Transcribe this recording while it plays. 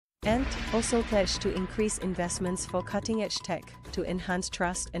And also pledged to increase investments for cutting-edge tech to enhance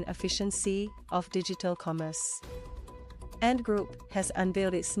trust and efficiency of digital commerce. Ant Group has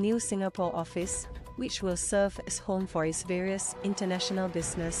unveiled its new Singapore office, which will serve as home for its various international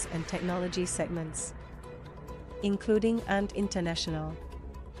business and technology segments, including Ant International.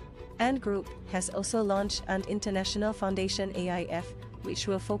 Ant Group has also launched Ant International Foundation AIF, which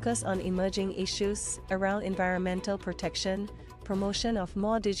will focus on emerging issues around environmental protection, promotion of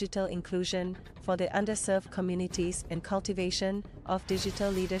more digital inclusion for the underserved communities and cultivation of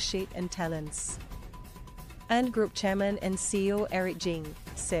digital leadership and talents. Ant Group Chairman and CEO Eric Jing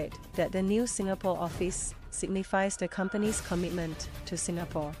said that the new Singapore office signifies the company's commitment to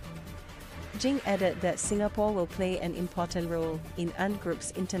Singapore. Jing added that Singapore will play an important role in Ant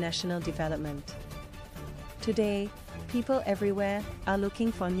Group's international development. Today, people everywhere are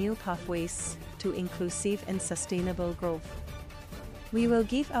looking for new pathways to inclusive and sustainable growth. We will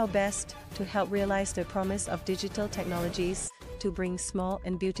give our best to help realize the promise of digital technologies to bring small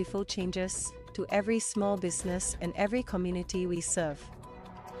and beautiful changes to every small business and every community we serve,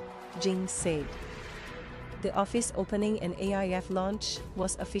 Jing said. The office opening and AIF launch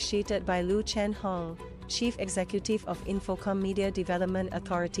was officiated by Lu Chen Hong, Chief Executive of Infocom Media Development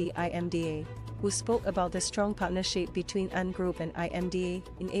Authority (IMDA), who spoke about the strong partnership between Ant Group and IMDA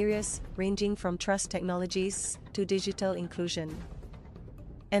in areas ranging from trust technologies to digital inclusion,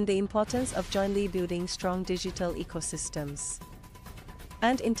 and the importance of jointly building strong digital ecosystems.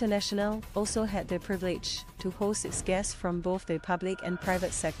 Ant International also had the privilege to host its guests from both the public and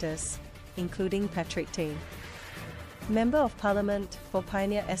private sectors, including Patrick Tay, Member of Parliament for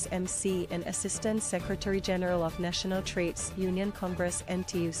Pioneer SMC and Assistant Secretary General of National Trades Union Congress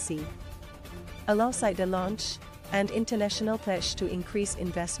NTUC. Alongside the launch, Ant International pledged to increase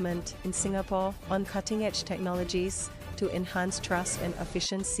investment in Singapore on cutting-edge technologies to enhance trust and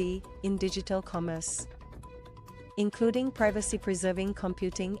efficiency in digital commerce, including privacy-preserving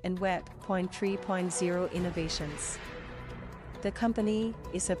computing and Web 3.0 innovations. The company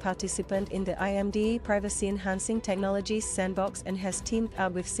is a participant in the IMDA Privacy Enhancing Technologies Sandbox and has teamed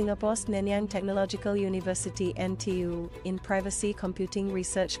up with Singapore's Nanyang Technological University (NTU) in privacy computing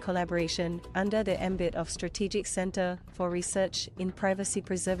research collaboration under the ambit of Strategic Centre for Research in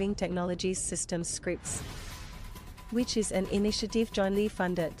Privacy-Preserving Technologies Systems Scripts, which is an initiative jointly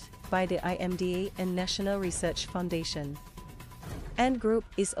funded by the IMDA and National Research Foundation. Ant Group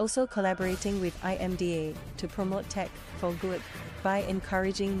is also collaborating with IMDA to promote tech for good by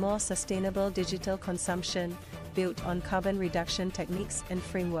encouraging more sustainable digital consumption built on carbon reduction techniques and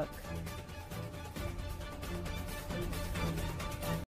framework.